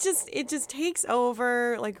 it just takes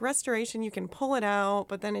over. Like restoration, you can pull it out,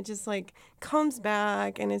 but then it just like comes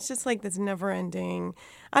back, and it's just like this never ending.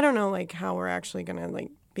 I don't know like how we're actually gonna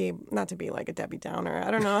like be, not to be like a Debbie Downer,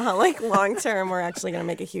 I don't know how like long term we're actually going to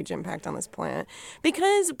make a huge impact on this plant,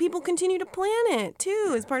 because people continue to plant it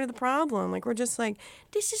too as part of the problem. Like we're just like,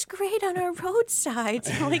 this is great on our roadside,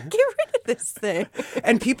 so like get rid of this thing.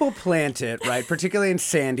 And people plant it, right, particularly in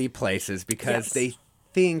sandy places, because they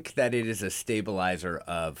think that it is a stabilizer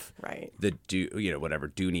of the whatever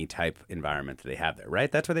duney type environment that they have there, right?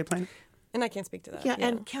 That's why they plant it? And I can't speak to that. Yeah,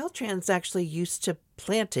 and Caltrans actually used to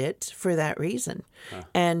plant it for that reason.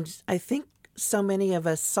 And I think so many of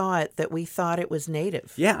us saw it that we thought it was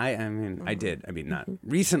native. Yeah, I mean, I did. I mean, not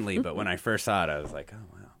recently, but when I first saw it, I was like, oh,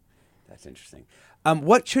 wow, that's interesting.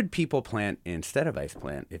 What should people plant instead of ice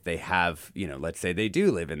plant if they have, let's say they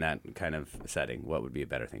do live in that kind of setting? What would be a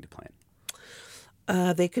better thing to plant?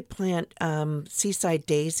 They could plant seaside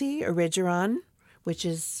daisy, origeron, which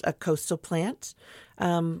is a coastal plant.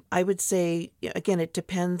 I would say, again, it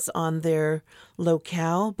depends on their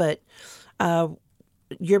locale, but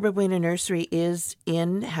Yerba Buena Nursery is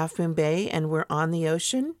in Half Moon Bay, and we're on the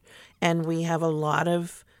ocean, and we have a lot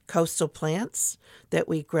of coastal plants that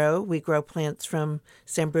we grow. We grow plants from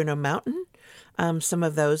San Bruno Mountain. Some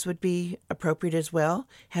of those would be appropriate as well.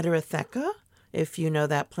 Heterotheca, if you know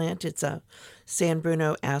that plant, it's a San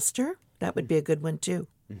Bruno aster. That would be a good one, too.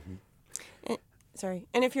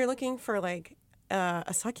 And if you're looking for like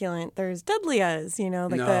a succulent, there's Dudleyas, I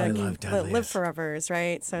love the live forevers,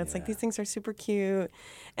 right? So it's like these things are super cute,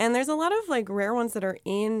 and there's a lot of like rare ones that are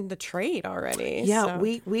in the trade already. Yeah, so.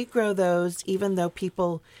 we grow those even though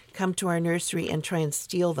people come to our nursery and try and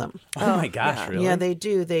steal them. Oh my gosh, really? Yeah, they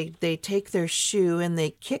do. They take their shoe and they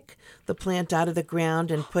kick the plant out of the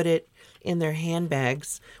ground and put it in their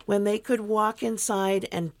handbags when they could walk inside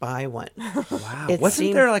and buy one. Wow.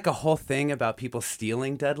 Wasn't there like a whole thing about people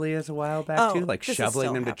stealing Dudleyas a while back too? Like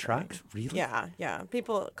shoveling them to trucks? Really? Yeah.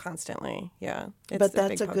 People constantly, But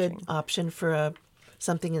that's a good option for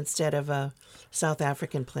something instead of a South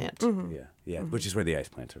African plant. Mm-hmm. Yeah, which is where the ice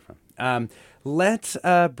plants are from. Let's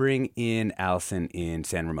bring in Allison in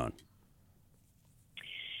San Ramon.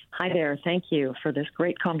 Hi there. Thank you for this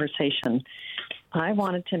great conversation. I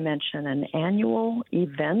wanted to mention an annual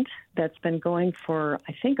event that's been going for,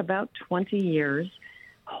 I think, about 20 years,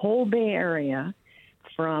 whole Bay Area,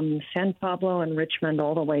 from San Pablo and Richmond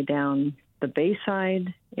all the way down the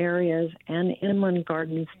Bayside areas and inland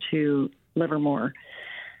gardens to Livermore.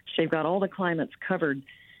 So they've got all the climates covered.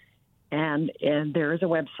 And there is a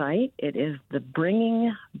website. It is the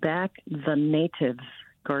Bringing Back the Natives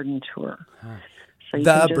Garden Tour. So you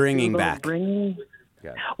can just Bringing Google Back.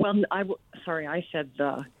 Well, I said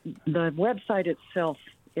the website itself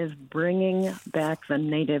is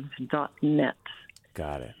bringingbackthenatives.net.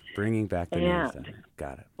 Got it. Bringing Back the Natives.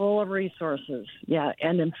 Got it. Full of resources. Yeah,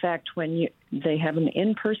 and in fact, they have an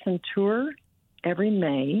in-person tour every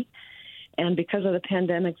May, and because of the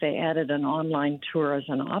pandemic, they added an online tour as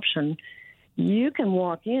an option. You can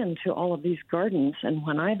walk into all of these gardens, and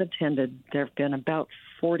when I've attended, there have been about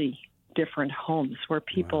 40 different homes where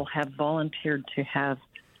people have volunteered to have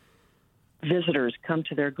visitors come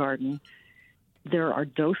to their garden. There are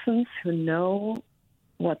docents who know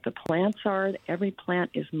what the plants are. Every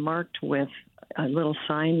plant is marked with a little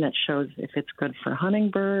sign that shows if it's good for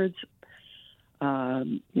hummingbirds,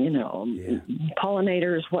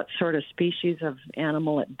 pollinators, what sort of species of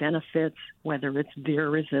animal it benefits, whether it's deer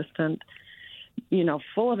resistant,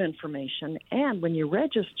 full of information. And when you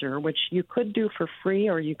register, which you could do for free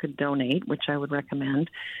or you could donate, which I would recommend,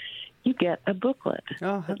 you get a booklet.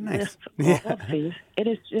 Oh, nice. All of these. It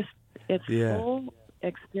is just, it's full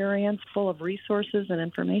experience full of resources and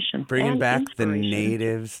information. Bringing and back the inspiration.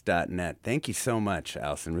 natives.net. Thank you so much,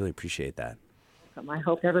 Allison. Really appreciate that. I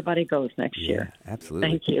hope everybody goes next year. Absolutely.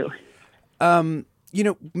 Thank you.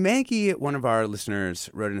 Maggie, one of our listeners,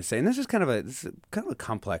 wrote in to say, and this is kind of a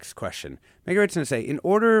complex question. Maggie writes in to say, in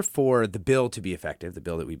order for the bill to be effective, the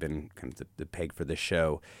bill that we've been kind of the peg for this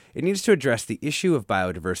show, it needs to address the issue of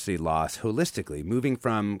biodiversity loss holistically, moving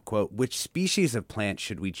from, quote, which species of plant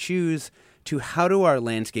should we choose, to how do our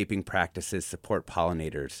landscaping practices support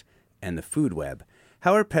pollinators and the food web?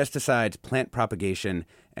 How are pesticides, plant propagation,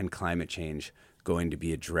 and climate change going to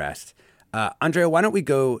be addressed? Andrea, why don't we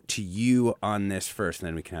go to you on this first, and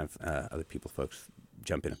then we can have other folks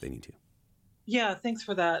jump in if they need to. Yeah, thanks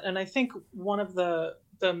for that. And I think one of the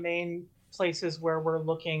main places where we're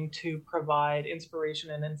looking to provide inspiration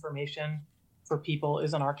and information for people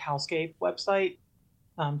is on our CalScape website,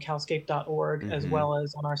 calscape.org, as well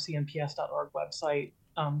as on our cnps.org website.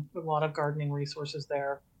 A lot of gardening resources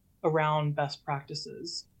there around best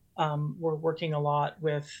practices. We're working a lot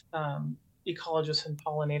with ecologists and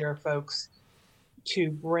pollinator folks to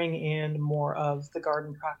bring in more of the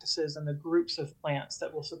garden practices and the groups of plants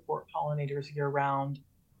that will support pollinators year round,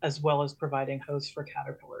 as well as providing hosts for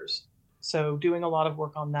caterpillars. So doing a lot of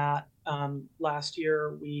work on that. Last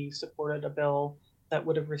year, we supported a bill that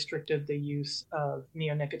would have restricted the use of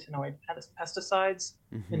neonicotinoid pesticides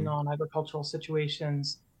in non-agricultural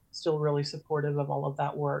situations. Still really supportive of all of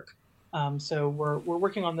that work. So we're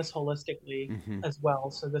working on this holistically as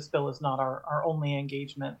well. So this bill is not our only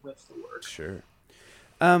engagement with the work. Sure.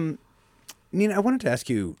 Nina, I wanted to ask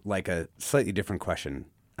you like a slightly different question,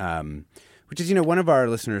 which is, one of our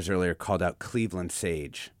listeners earlier called out Cleveland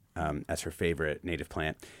sage as her favorite native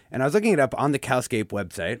plant. And I was looking it up on the CalScape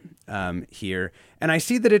website here, and I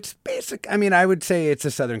see that it's basic. I mean, I would say it's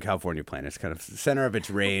a Southern California plant. It's kind of the center of its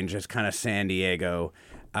range. It's kind of San Diego.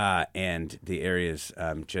 And the areas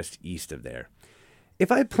just east of there.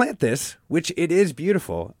 If I plant this, which it is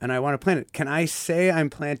beautiful, and I want to plant it, can I say I'm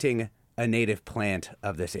planting a native plant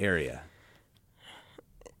of this area?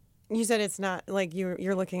 You said it's not like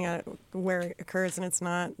you're looking at where it occurs and it's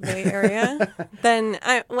not the area.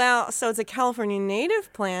 So it's a California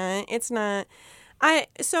native plant. It's not. I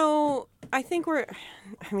think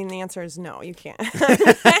the answer is no, you can't.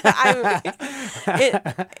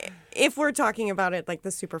 If we're talking about it like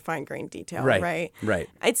the super fine grained detail, right?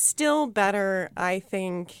 It's still better, I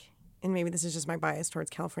think, and maybe this is just my bias towards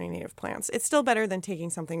California native plants. It's still better than taking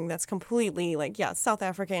something that's completely South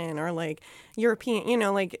African or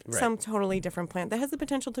European, some totally different plant that has the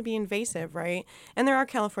potential to be invasive, right? And there are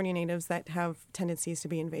California natives that have tendencies to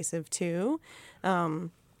be invasive too.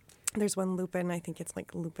 There's one lupin, I think it's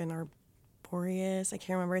like Lupin arboreus. I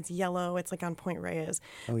can't remember. It's yellow. It's like on Point Reyes.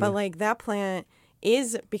 But that plant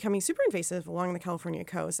is becoming super invasive along the California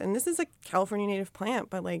coast. And this is a California native plant,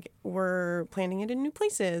 but we're planting it in new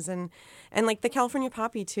places. And the California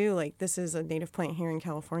poppy too, this is a native plant here in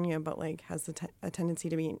California, but has a tendency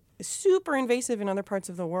to be super invasive in other parts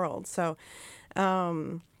of the world. So,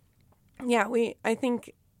 I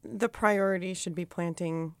think the priority should be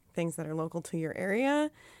planting things that are local to your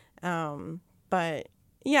area. But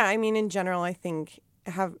yeah, I mean, in general, I think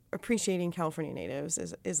appreciating California natives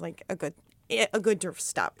is like a good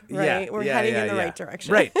step, right? We're heading in the right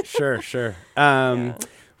direction. Right. Sure.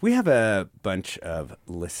 We have a bunch of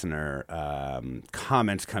listener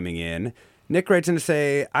comments coming in. Nick writes in to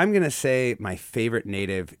say, I'm going to say my favorite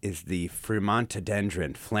native is the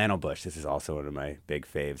Fremontodendron flannel bush. This is also one of my big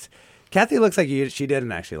faves. Kathy looks like she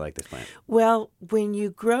didn't actually like this plant. Well, when you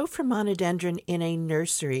grow Fremontodendron in a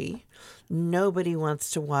nursery, nobody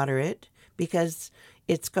wants to water it because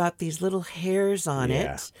it's got these little hairs on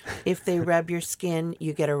it. If they rub your skin,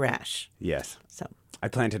 you get a rash. Yes. So I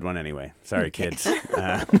planted one anyway. Sorry, kids.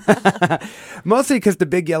 Mostly because the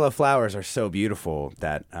big yellow flowers are so beautiful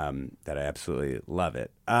that I absolutely love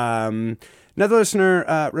it. Another listener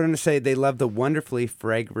wrote in to say they love the wonderfully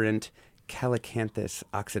fragrant Calicanthus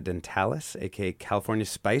occidentalis, a.k.a. California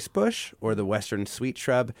spice bush, or the western sweet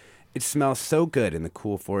shrub. It smells so good in the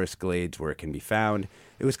cool forest glades where it can be found.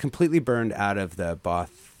 It was completely burned out of the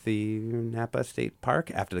Napa State Park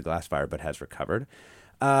after the glass fire, but has recovered.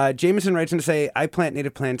 Jameson writes in to say, I plant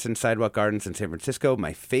native plants in sidewalk gardens in San Francisco.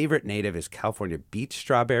 My favorite native is California beach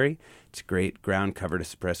strawberry. It's great ground cover to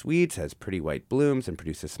suppress weeds, has pretty white blooms, and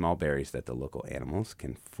produces small berries that the local animals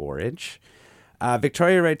can forage.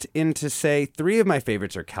 Victoria writes in to say, 3 of my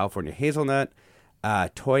favorites are California hazelnut,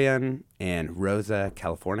 Toyon, and Rosa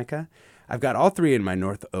californica. I've got all 3 in my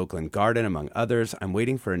North Oakland garden, among others. I'm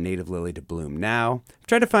waiting for a native lily to bloom now. I've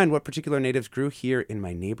tried to find what particular natives grew here in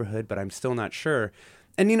my neighborhood, but I'm still not sure.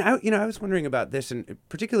 And I was wondering about this, and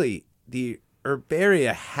particularly the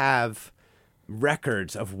herbaria have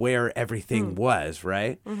records of where everything was,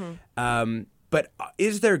 right? Mm-hmm. But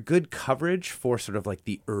is there good coverage for sort of like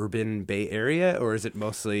the urban Bay Area, or is it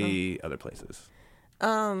mostly other places?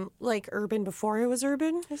 Like urban before it was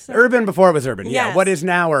urban? Urban before it was urban. Yeah. Yes. What is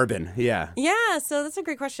now urban? Yeah. Yeah, so that's a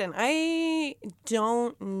great question. I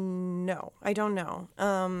don't know.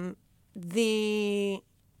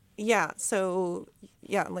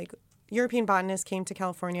 Like European botanists came to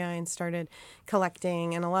California and started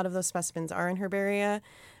collecting, and a lot of those specimens are in herbaria.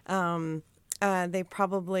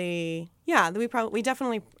 We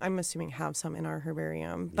definitely, I'm assuming, have some in our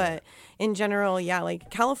herbarium. But in general,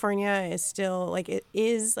 like California is still, like it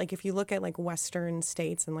is, like if you look at like Western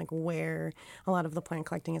states and like where a lot of the plant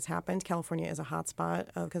collecting has happened, California is a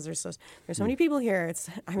hotspot because there's so many people here. It's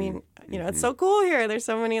so cool here. There's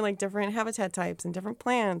so many like different habitat types and different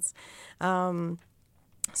plants.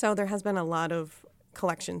 So there has been a lot of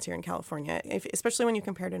collections here in California, especially when you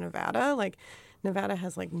compare to Nevada. Like Nevada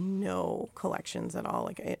has like no collections at all,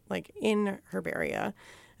 like in herbaria.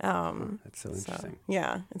 That's so interesting.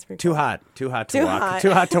 It's pretty too cool. hot to walk.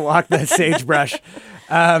 Too hot to walk the sagebrush.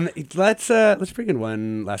 Let's bring in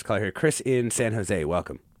one last caller here. Chris in San Jose,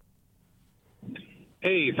 welcome.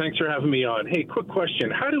 Hey, thanks for having me on. Hey, quick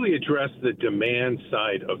question. How do we address the demand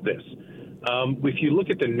side of this? If you look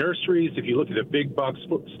at the nurseries, if you look at the big box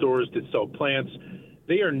stores that sell plants,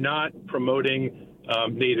 they are not promoting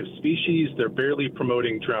native species. They're barely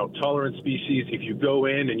promoting drought-tolerant species. If you go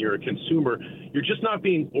in and you're a consumer, you're just not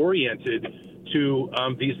being oriented to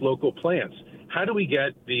these local plants. How do we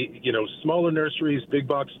get the smaller nurseries, big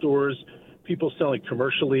box stores, people selling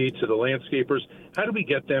commercially to the landscapers? How do we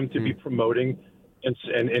get them to be promoting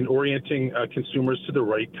and orienting consumers to the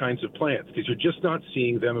right kinds of plants? Because you're just not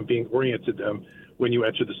seeing them and being oriented to them when you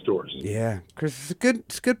enter the stores. Yeah, Chris,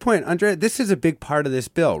 it's a good point. Andrea, this is a big part of this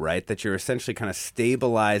bill, right? That you're essentially kind of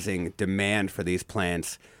stabilizing demand for these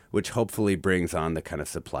plants, which hopefully brings on the kind of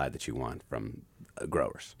supply that you want from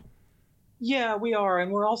growers. Yeah, we are.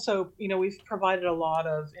 And we're also, we've provided a lot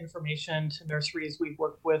of information to nurseries. We've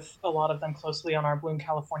worked with a lot of them closely on our Bloom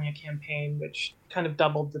California campaign, which kind of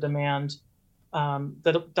doubled the demand,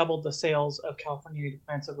 doubled the sales of California native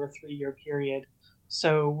plants over a 3-year period.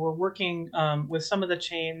 So we're working with some of the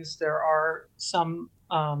chains. There are some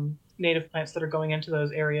native plants that are going into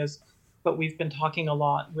those areas, but we've been talking a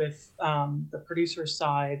lot with the producer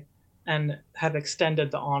side and have extended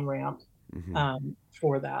the on-ramp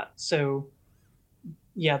for that. So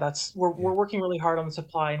we're working really hard on the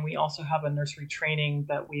supply, and we also have a nursery training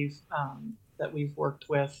that we've worked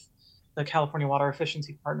with the California Water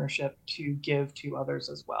Efficiency Partnership to give to others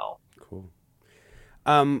as well. Cool.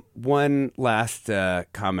 One last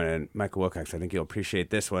comment, and Michael Wilcox, I think you'll appreciate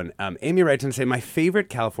this one. Amy writes and say, my favorite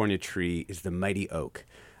California tree is the mighty oak.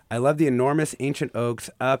 I love the enormous ancient oaks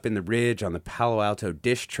up in the ridge on the Palo Alto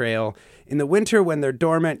Dish Trail. In the winter, when they're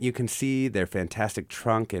dormant, you can see their fantastic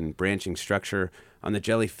trunk and branching structure. On the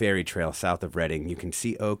Jelly Ferry Trail south of Redding, you can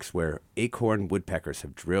see oaks where acorn woodpeckers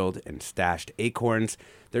have drilled and stashed acorns.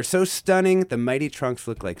 They're so stunning, the mighty trunks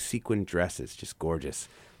look like sequin dresses, just gorgeous.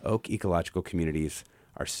 Oak ecological communities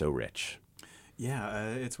are so rich. Yeah,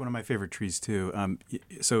 it's one of my favorite trees, too.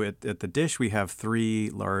 So at the Dish, we have 3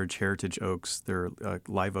 large heritage oaks. They're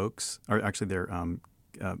live oaks, or actually they're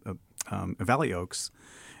valley oaks.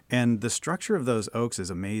 And the structure of those oaks is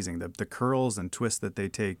amazing. The curls and twists that they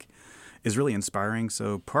take is really inspiring.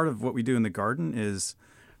 So part of what we do in the garden is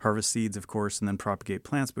harvest seeds, of course, and then propagate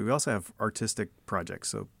plants. But we also have artistic projects.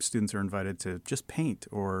 So students are invited to just paint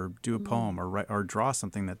or do a poem or draw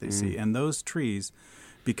something that they see. And those trees,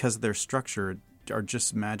 because of their structure, are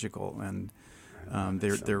just magical. And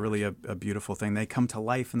they're really a beautiful thing. They come to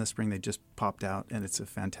life in the spring. They just popped out, and it's a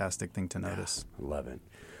fantastic thing to notice. Love it.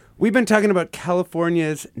 We've been talking about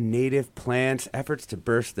California's native plants, efforts to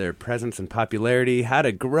burst their presence and popularity, how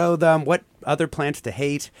to grow them, what other plants to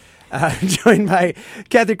hate. Joined by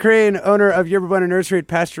Kathy Crane, owner of Yerba Buena Nursery at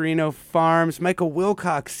Pastorino Farms, Michael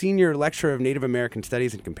Wilcox, Senior Lecturer of Native American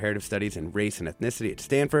Studies and Comparative Studies in Race and Ethnicity at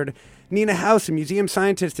Stanford, Nina House, a museum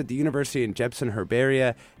scientist at the University and Jepson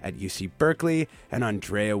Herbaria at UC Berkeley, and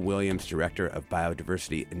Andrea Williams, Director of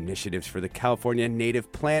Biodiversity Initiatives for the California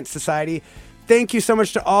Native Plant Society. Thank you so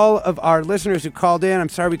much to all of our listeners who called in. I'm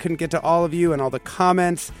sorry we couldn't get to all of you and all the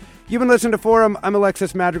comments. You've been listening to Forum. I'm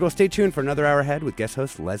Alexis Madrigal. Stay tuned for another hour ahead with guest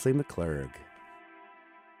host Leslie McClurg.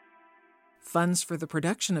 Funds for the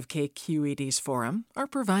production of KQED's Forum are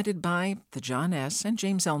provided by the John S. and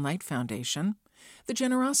James L. Knight Foundation, the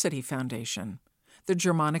Generosity Foundation, the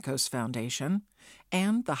Germanicos Foundation,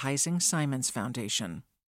 and the Heising Simons Foundation.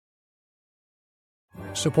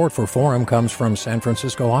 Support for Forum comes from San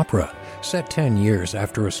Francisco Opera. Set 10 years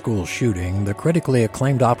after a school shooting, the critically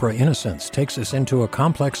acclaimed opera Innocence takes us into a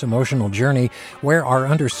complex emotional journey where our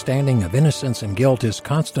understanding of innocence and guilt is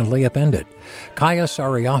constantly upended. Kaya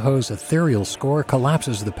Sariaho's ethereal score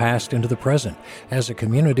collapses the past into the present as a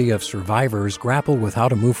community of survivors grapple with how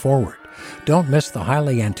to move forward. Don't miss the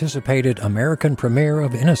highly anticipated American premiere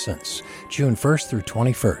of Innocence, June 1st through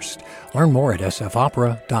 21st. Learn more at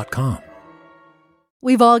sfopera.com.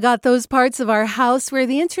 We've all got those parts of our house where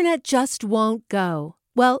the internet just won't go.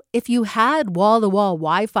 Well, if you had wall-to-wall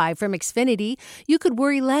Wi-Fi from Xfinity, you could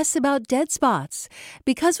worry less about dead spots.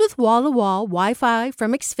 Because with wall-to-wall Wi-Fi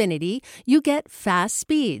from Xfinity, you get fast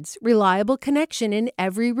speeds, reliable connection in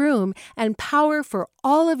every room, and power for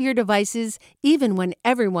all of your devices, even when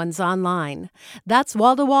everyone's online. That's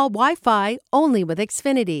wall-to-wall Wi-Fi only with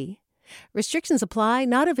Xfinity. Restrictions apply,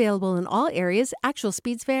 not available in all areas. Actual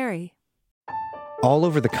speeds vary. All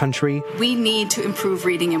over the country, we need to improve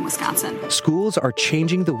reading in Wisconsin. Schools are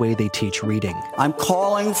changing the way they teach reading. I'm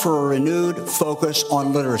calling for a renewed focus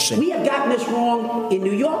on literacy. We have gotten this wrong in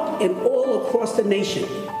New York and all across the nation.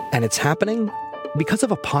 And it's happening because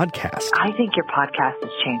of a podcast. I think your podcast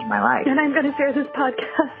has changed my life. And I'm going to share this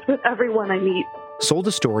podcast with everyone I meet. Sold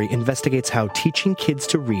a Story investigates how teaching kids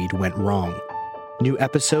to read went wrong. New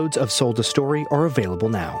episodes of Sold a Story are available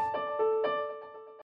now.